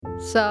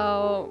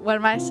So when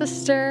my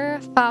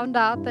sister found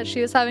out that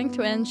she was having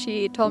twins,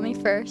 she told me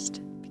first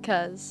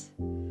because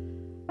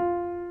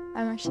I'm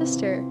her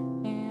sister.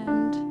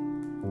 And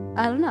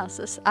I don't know,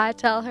 I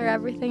tell her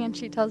everything and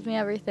she tells me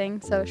everything.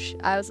 So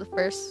I was the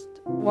first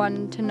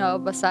one to know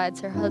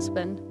besides her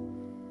husband.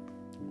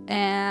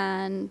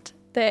 And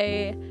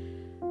they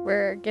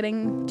were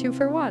getting 2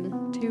 for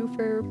 1. 2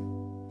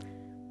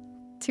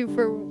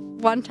 for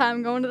 1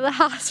 time going to the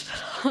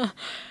hospital.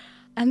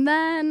 And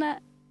then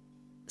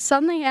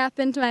something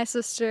happened to my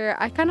sister.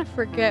 I kind of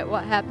forget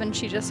what happened.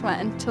 She just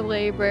went into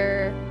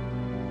labor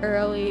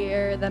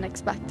earlier than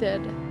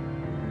expected.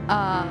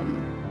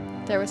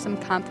 There were some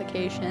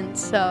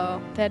complications,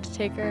 so they had to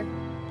take her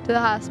to the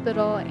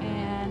hospital,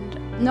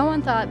 and no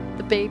one thought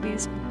the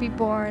babies would be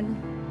born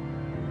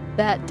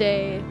that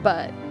day,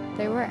 but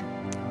they were.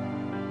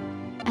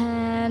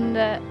 And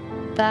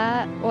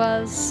that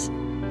was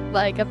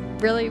like a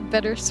really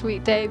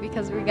bittersweet day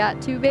because we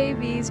got 2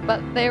 babies,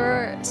 but they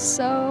were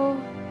so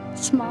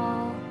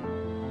small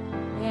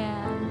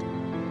and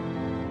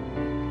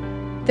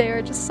they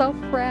were just so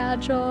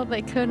fragile.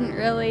 They couldn't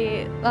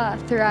really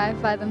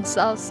thrive by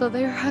themselves, so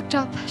they were hooked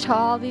up to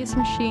all these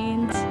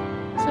machines.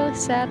 It's really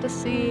sad to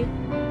see.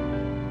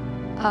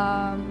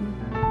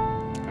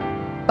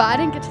 But I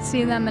didn't get to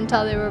see them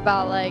until they were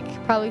about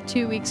probably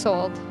 2 weeks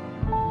old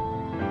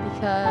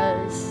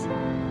because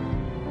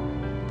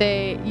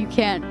they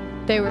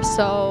were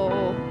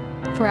so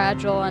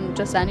fragile and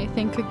just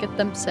anything could get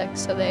them sick,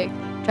 so they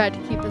tried to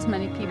keep as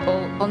many people,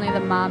 only the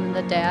mom and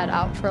the dad,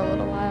 out for a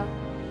little while.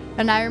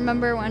 And I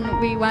remember when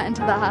we went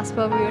into the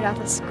hospital, we would have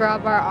to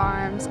scrub our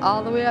arms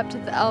all the way up to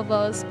the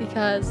elbows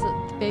because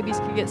the babies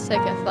could get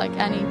sick if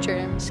any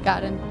germs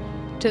got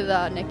into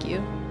the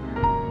NICU.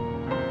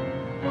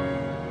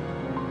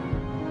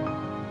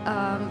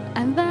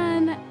 And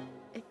then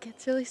it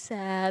gets really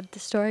sad. The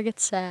story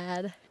gets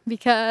sad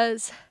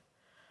because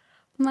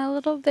my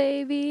little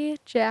baby,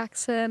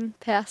 Jackson,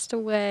 passed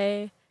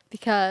away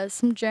because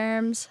some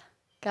germs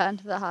got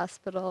into the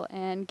hospital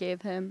and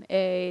gave him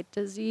a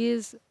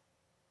disease.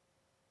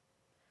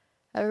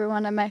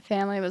 Everyone in my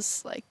family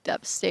was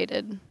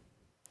devastated.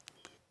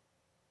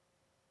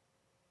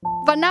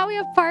 But now we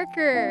have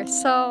Parker,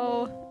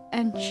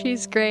 and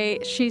she's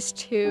great. She's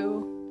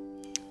 2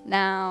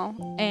 now,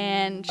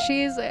 and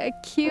she's a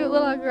cute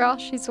little girl.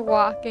 She's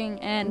walking,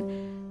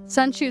 and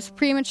since she was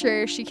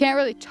premature, she can't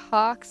really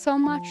talk so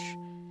much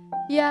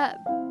yet,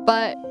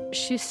 but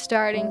she's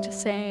starting to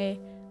say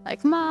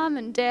Mom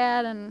and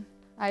Dad, and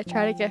I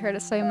try to get her to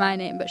say my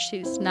name, but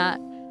she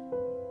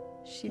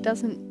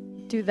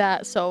doesn't do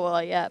that so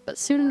well yet, but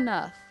soon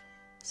enough.